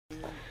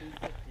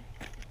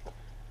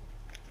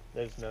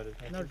There's no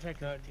detectives. No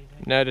detectives.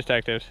 No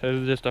detectives. This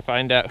is just to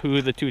find out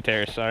who the two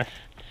terrorists are.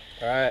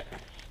 Alright.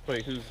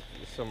 Wait, is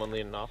someone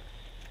leading off?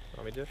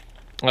 Want me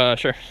to?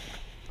 Sure.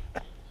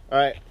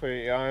 Alright, put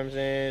your arms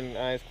in,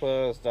 eyes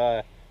closed.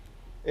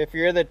 If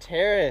you're the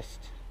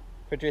terrorist,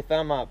 put your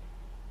thumb up.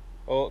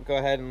 Oh, go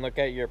ahead and look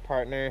at your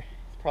partner.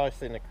 He's probably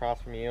sitting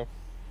across from you.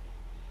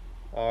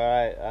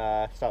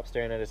 Alright, stop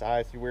staring at his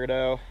eyes, you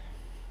weirdo.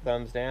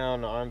 Thumbs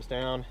down, arms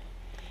down.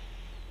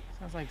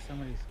 Sounds like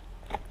somebody's...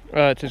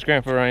 It's his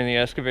grandpa running the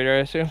excavator, I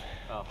assume.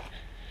 Oh.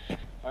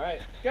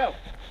 Alright, go!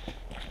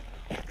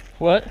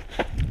 What?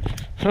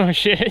 Oh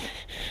shit.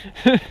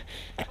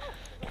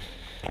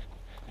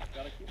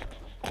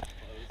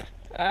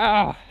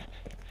 Ow!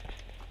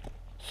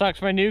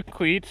 Sucks, my new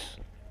cleats.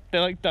 They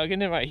like dug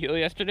into my heel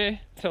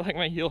yesterday. I felt like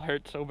my heel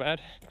hurt so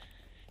bad.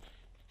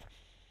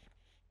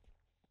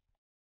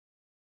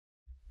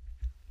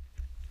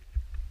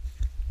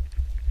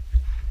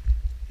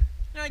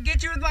 Can I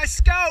get you with my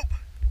scope?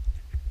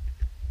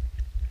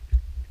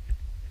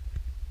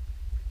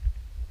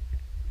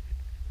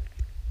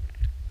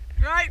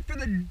 Right for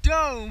the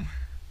dome.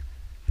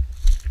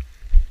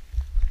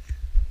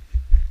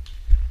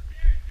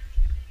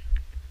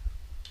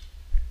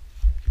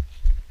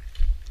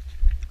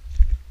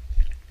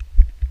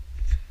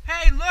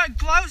 Hey, look,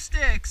 glow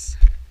sticks.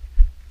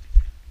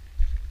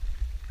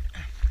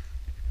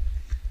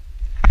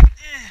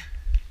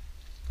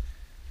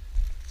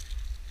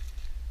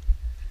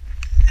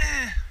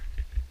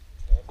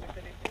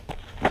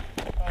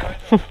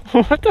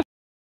 What the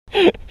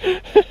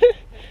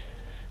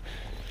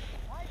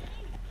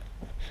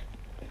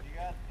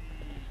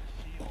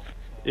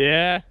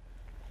Yeah,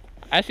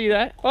 I see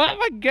that. Oh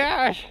my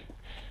gosh!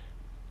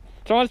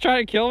 Someone's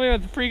trying to kill me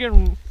with a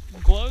freaking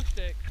glow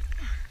stick.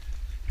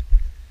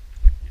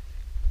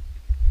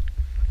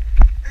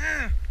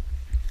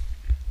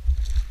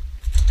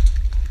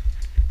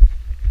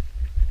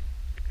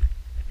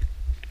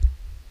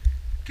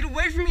 Get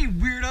away from me,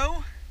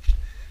 weirdo!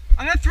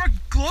 I'm gonna throw a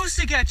glow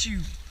stick at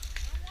you.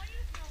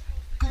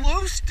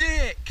 Glow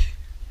stick!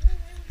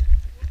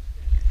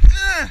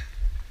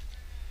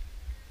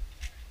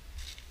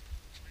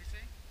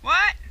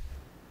 What?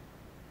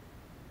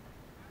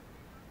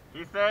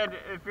 He said,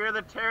 if you're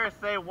the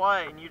terrorist, say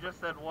what, and you just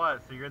said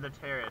what, so you're the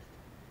terrorist.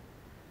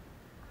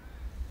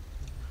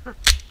 Brennan's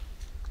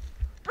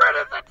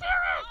a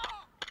terrorist!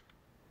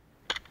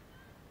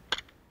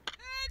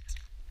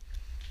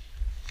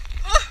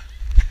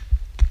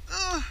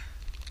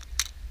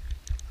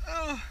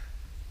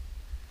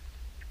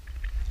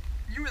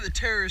 You were the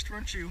terrorist,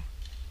 weren't you?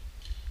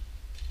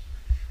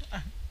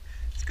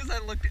 It's because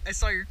I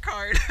saw your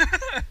card.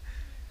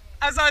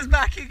 As I was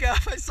backing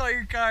up, I saw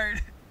your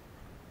card.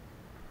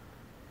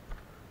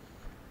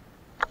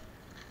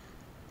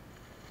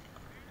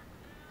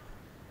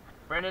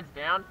 Brennan's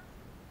down.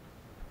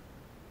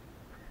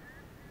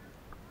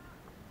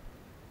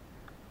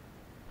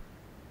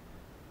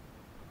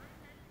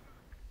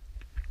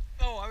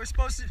 Oh, I was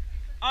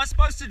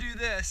supposed to do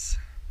this.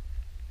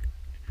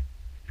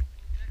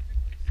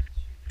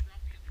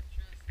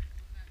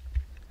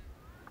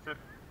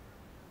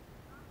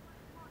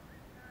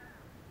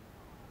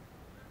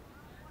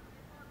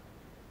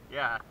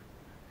 Yeah.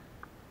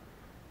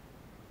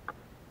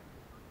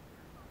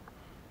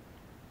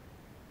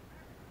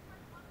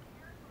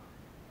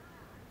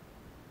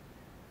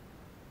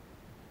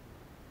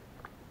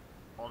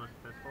 All just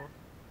pistols.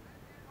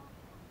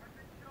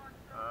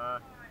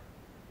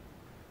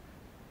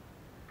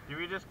 Do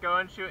we just go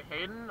and shoot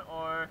Hayden,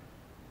 or?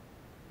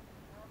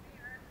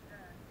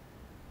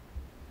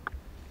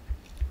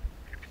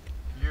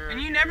 And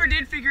you never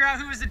did figure out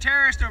who was the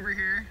terrorist over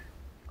here.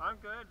 I'm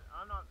good.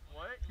 I'm not.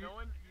 What? No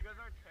one? You guys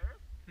aren't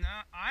terrorists? No,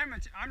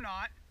 I'm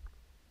not.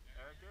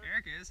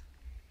 Eric is.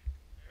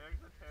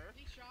 Eric's a terrorist?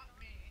 He shot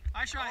me.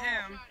 I shot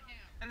him,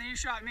 and then you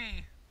shot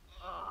me.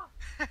 Oh.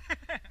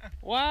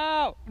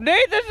 Wow!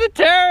 Nathan's a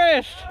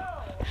terrorist!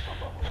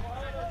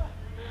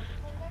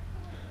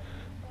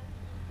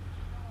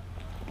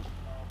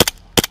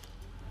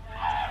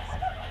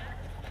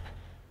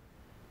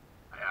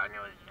 I knew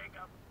it was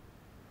Jacob.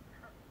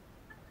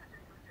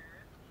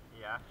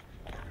 Yeah.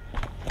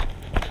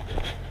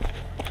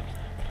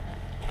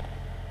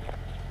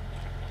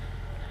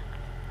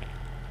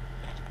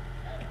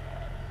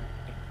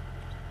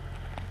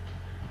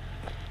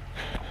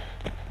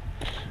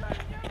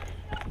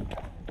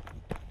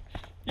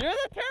 You're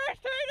the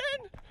terrorist,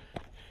 Hayden!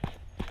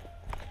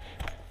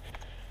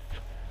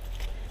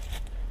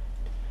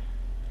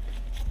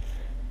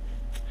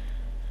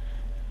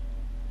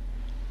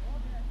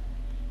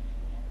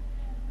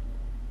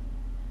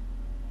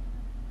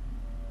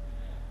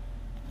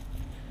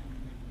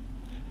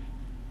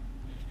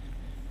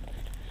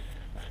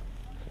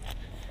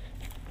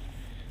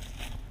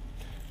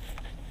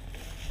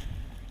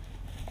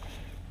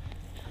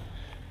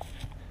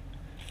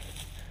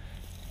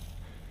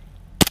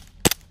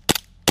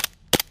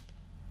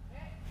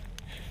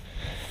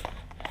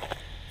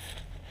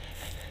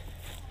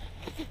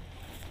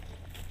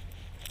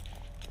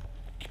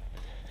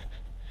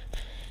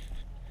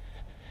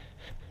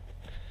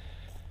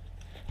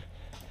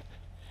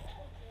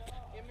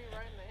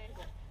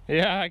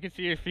 Yeah, I can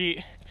see your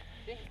feet.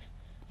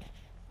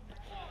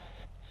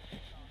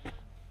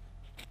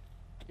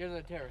 You're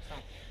the terrorist, huh?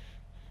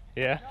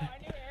 Yeah. No, I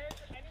knew Eric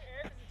was a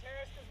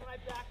terrorist because when I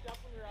backed up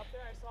when we were up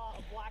there, I saw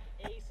a black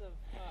ace of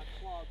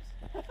clubs.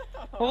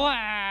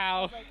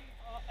 Wow. Like,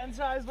 and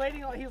so I was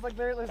waiting. He was like,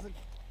 there, listen.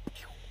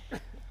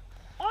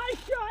 I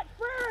shot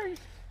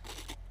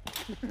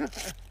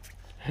first.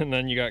 And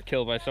then you got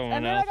killed by someone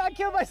And then else. I got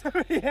killed by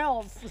somebody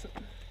else.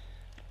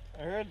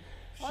 I heard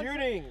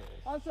shooting.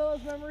 Han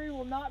Solo's memory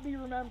will not be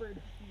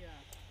remembered. Yeah.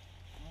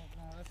 Oh,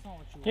 no, that's not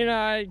what you want. You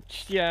know,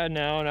 yeah,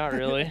 no, not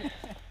really.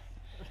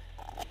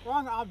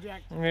 Wrong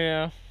object.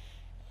 Yeah.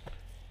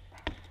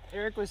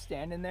 Eric was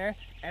standing there,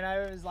 and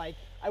I was like,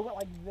 I went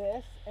like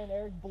this, and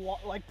Eric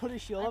like put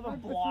his shield up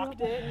and blocked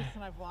it.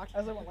 And I blocked.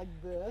 As I went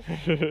like this. I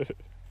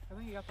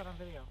think you got that on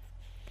video.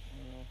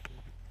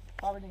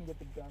 Probably didn't get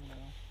the gun though.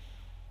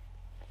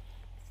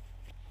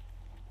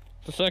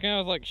 The second I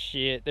was like,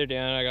 shit, they're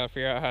down. I gotta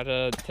figure out how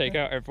to take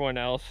out everyone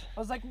else. I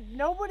was like,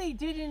 nobody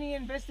did any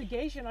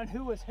investigation on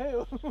who was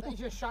who. They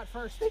just shot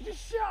first. They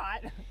just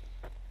shot.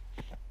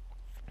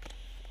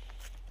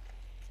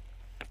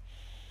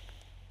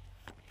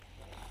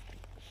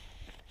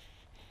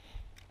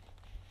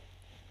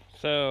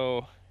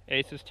 So,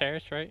 Ace is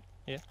terrorist, right?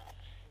 Yeah.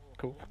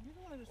 Cool. You're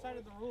the one who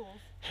decided the rules.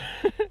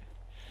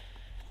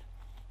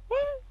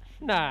 What?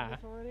 Nah.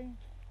 Already?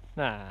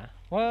 Nah.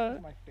 What?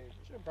 That's my favorite.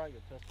 Should have brought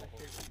your pistol. My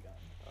favorite gun.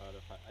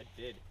 I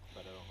did,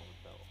 but I don't hold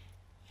a belt.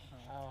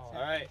 Oh.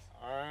 All right,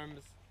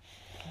 arms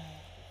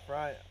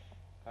front.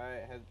 All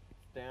right, head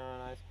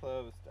down, eyes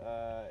closed.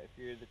 If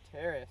you're the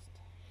terrorist,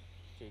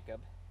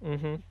 Jacob,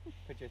 Mm-hmm.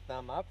 put your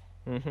thumb up.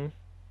 Mm-hmm.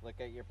 Look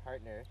at your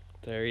partner.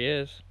 There he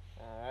is.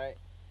 All right.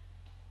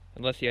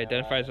 Unless he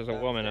identifies as a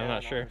thumbs woman, I'm down,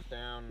 not sure. arms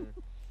down.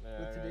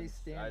 With today's Eyes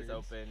standards.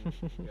 open.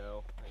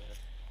 Go. I guess.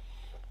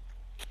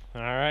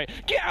 All right.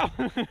 Get out!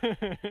 All I'm gonna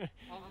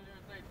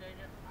say, take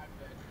it. I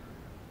bet.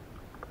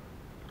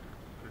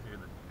 Because you're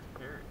the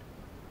terrorist.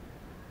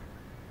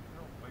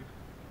 No, wait,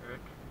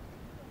 Eric.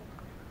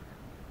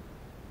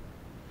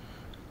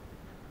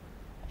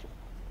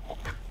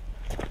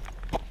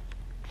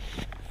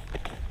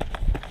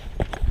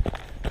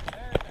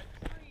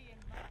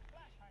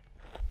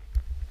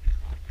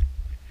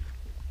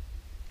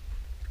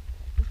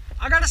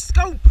 I got a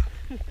scope!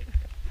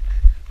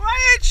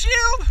 Riot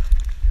shield!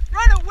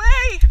 Run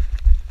away!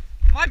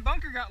 My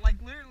bunker got like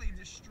literally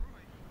destroyed.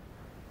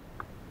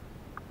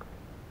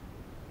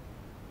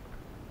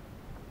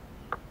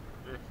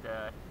 Just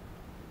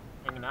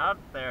hanging out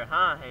there,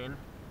 huh, Hayne?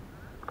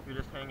 You're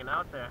just hanging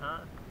out there,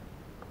 huh?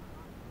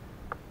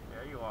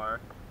 There you are.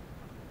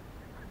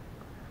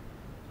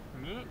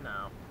 Me?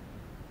 No.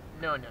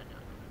 No, no, no.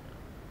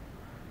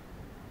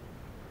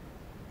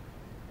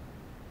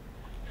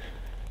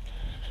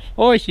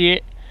 Oh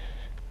shit.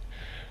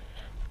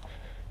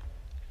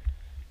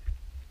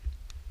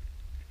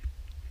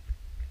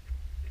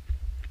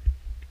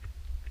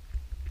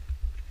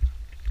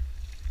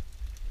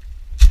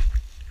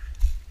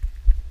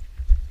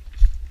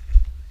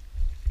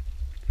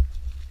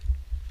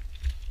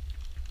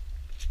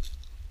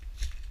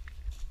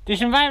 Do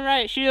some fine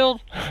right,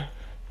 shield.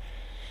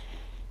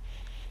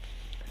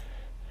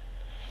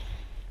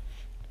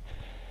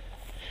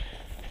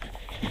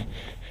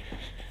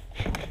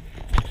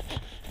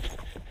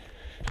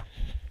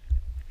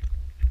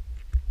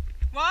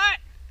 What?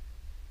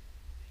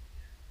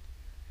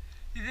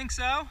 You think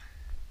so?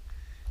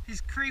 He's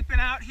creeping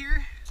out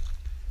here?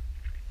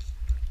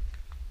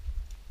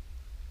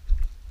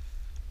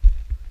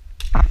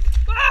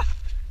 Ah!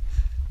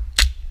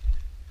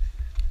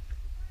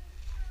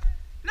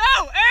 No!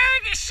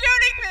 Eric is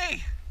shooting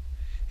me!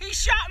 He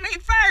shot me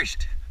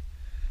first!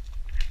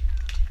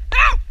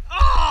 No!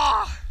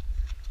 Oh!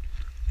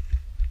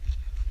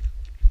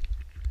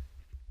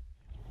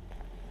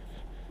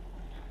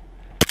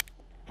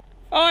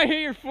 Oh, I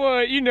hit your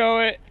foot. You know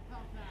it.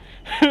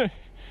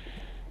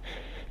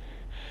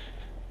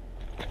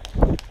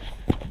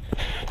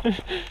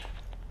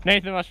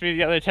 Nathan must be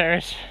the other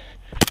terrorist.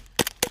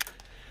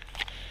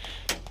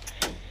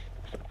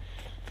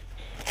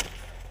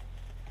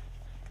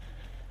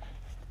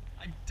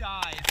 I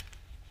died.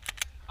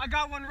 I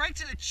got one right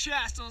to the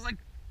chest. I was like,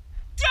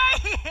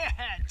 dang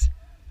it!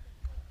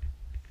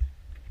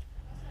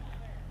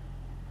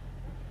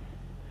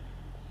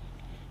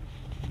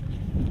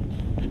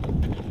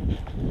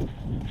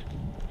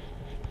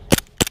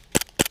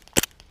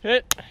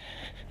 Hit.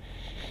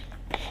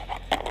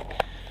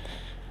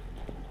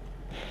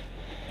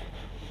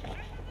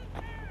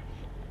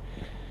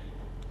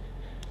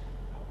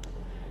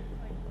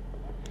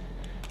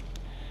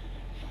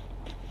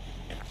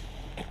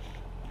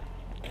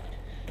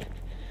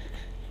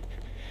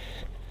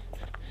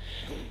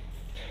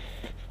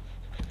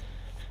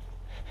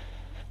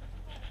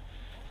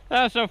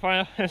 That was so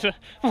funny.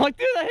 I'm like,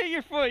 dude, I hit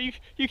your foot.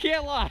 You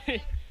can't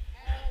lie.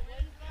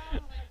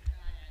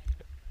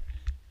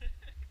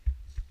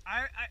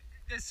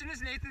 As soon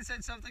as Nathan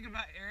said something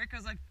about Eric, I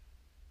was like,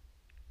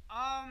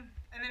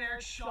 And then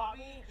Eric shot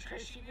me. Tried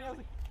to shoot me. I was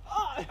like,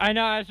 ah! I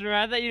know, I was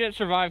mad that you didn't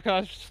survive because I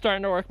was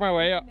starting to work my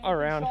way Nathan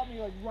around. shot me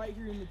like right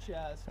here in the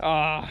chest.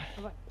 Ah, I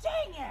was like,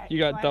 dang it! you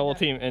So I got had double to-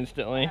 team I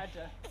instantly. had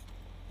to